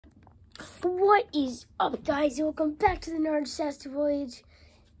What is up, guys? Welcome back to the Nerdtastic Voyage.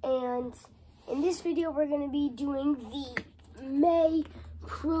 And in this video, we're going to be doing the May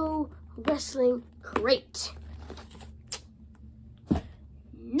Pro Wrestling Crate.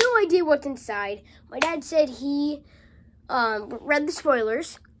 No idea what's inside. My dad said he read the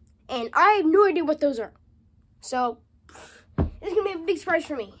spoilers, and I have no idea what those are. So, this is going to be a big surprise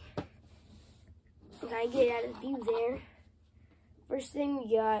for me. Gotta get it out of view there. First thing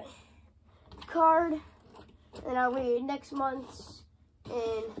we got card, and I'll read next month's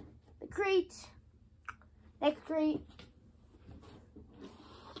in the crate. Next crate.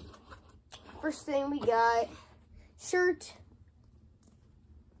 First thing we got shirt.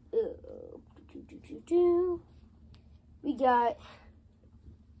 We got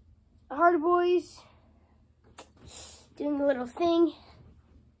Hardy Boys doing a little thing.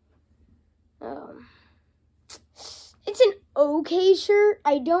 It's an okay shirt.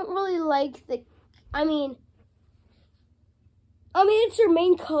 I don't really like the, I mean, it's their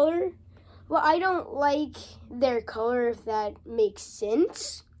main color. Well, I don't like their color, if that makes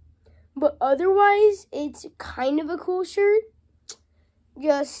sense. But otherwise, it's kind of a cool shirt.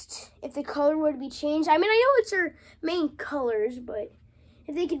 Just, if the color would be changed. I mean, I know it's their main colors, but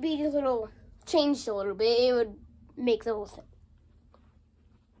if they could be just changed a little bit, it would make the whole thing.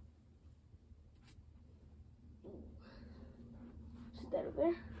 That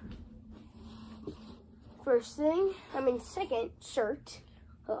over there. Second shirt.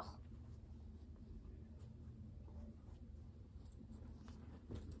 Ugh.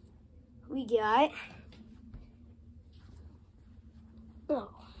 We got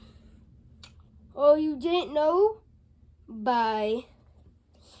Oh, You Didn't Know by,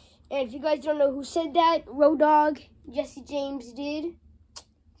 and if you guys don't know who said that, Road Dogg, Jesse James did.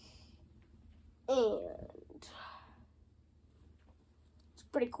 And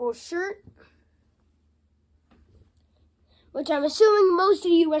pretty cool shirt, which I'm assuming most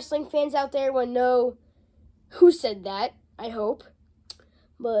of you wrestling fans out there will know who said that, I hope.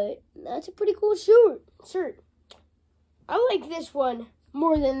 But that's a pretty cool shirt. I like this one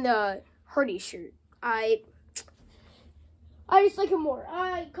more than the Hardy shirt. I just like it more.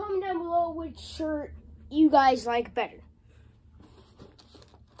 Comment down below which shirt you guys like better.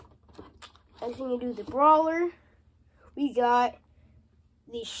 Next thing you do, the Brawler. We got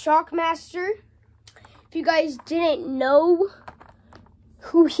the Shockmaster. If you guys didn't know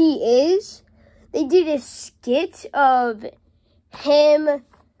who he is, they did a skit of him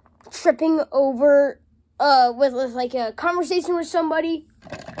tripping over with like a conversation with somebody,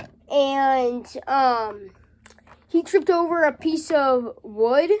 and he tripped over a piece of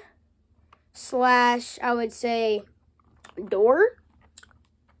wood / I would say door.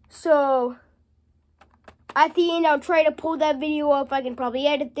 So at the end, I'll try to pull that video up. I can probably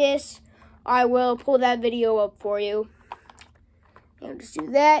edit this. I will pull that video up for you. And I'll just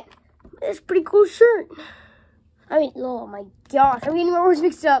do that. It's a pretty cool shirt. Oh my gosh. I'm getting my words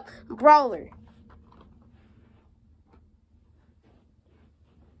mixed up. Brawler.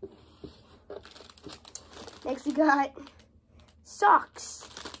 Next we got socks.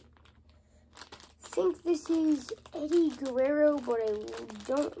 I think this is Eddie Guerrero, but I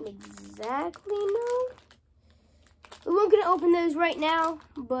don't exactly know. We won't gonna open those right now,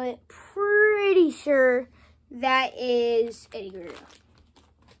 but pretty sure that is Eddie Guerrero.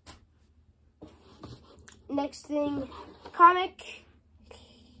 Next thing, comic,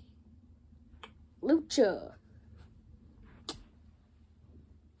 Lucha.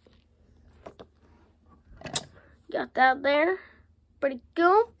 Got that there. Pretty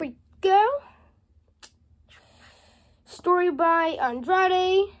cool. Story by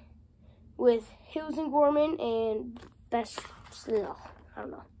Andrade with Hills and Gorman and I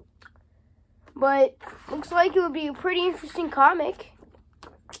don't know. But looks like it would be a pretty interesting comic,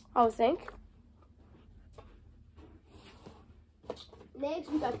 I would think.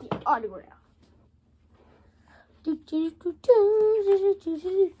 Next, we got the autograph.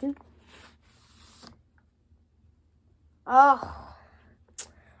 Oh,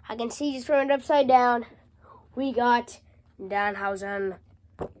 I can see just throwing it upside down. We got Danhausen.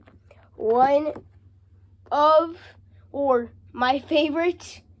 One of, or my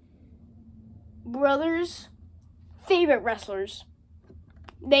favorite brother's favorite wrestlers.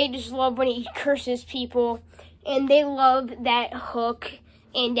 They just love when he curses people, and they love that Hook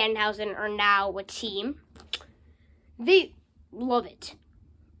and Danhausen are now a team. They love it.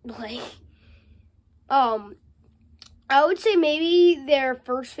 I would say maybe their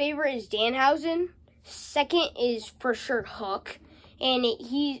first favorite is Danhausen. Second is for sure Hook. And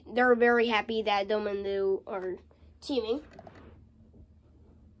they're very happy that them and Lou are teaming.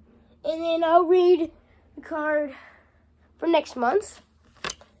 And then I'll read the card for next month.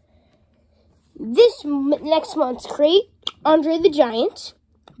 Next month's crate, Andre the Giant,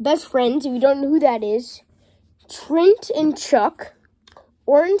 best friends, if you don't know who that is, Trent and Chuck,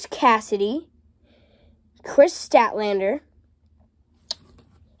 Orange Cassidy, Chris Statlander,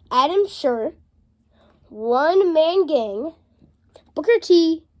 Adam Scher, One Man Gang, Booker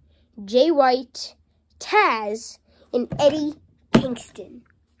T, Jay White, Taz, and Eddie Kingston.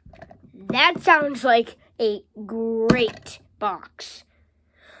 That sounds like a great box.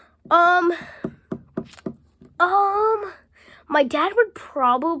 My dad would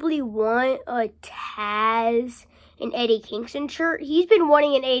probably want a Taz and Eddie Kingston shirt. He's been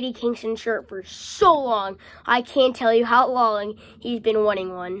wanting an Eddie Kingston shirt for so long. I can't tell you how long he's been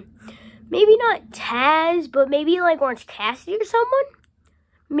wanting one. Maybe not Taz, but maybe like Orange Cassidy or someone.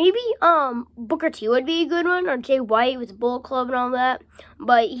 Maybe Booker T would be a good one, or Jay White with the Bullet Club and all that.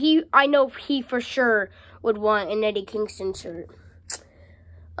 But I know he for sure would want an Eddie Kingston shirt.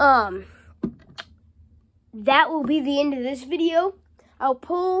 That will be the end of this video. I'll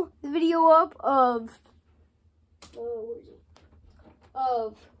pull the video up of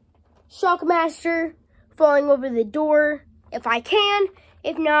Shockmaster falling over the door if I can.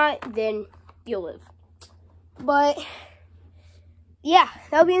 If not, then you'll live. But yeah,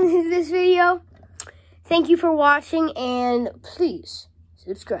 that'll be the end of this video. Thank you for watching, and please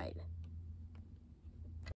subscribe.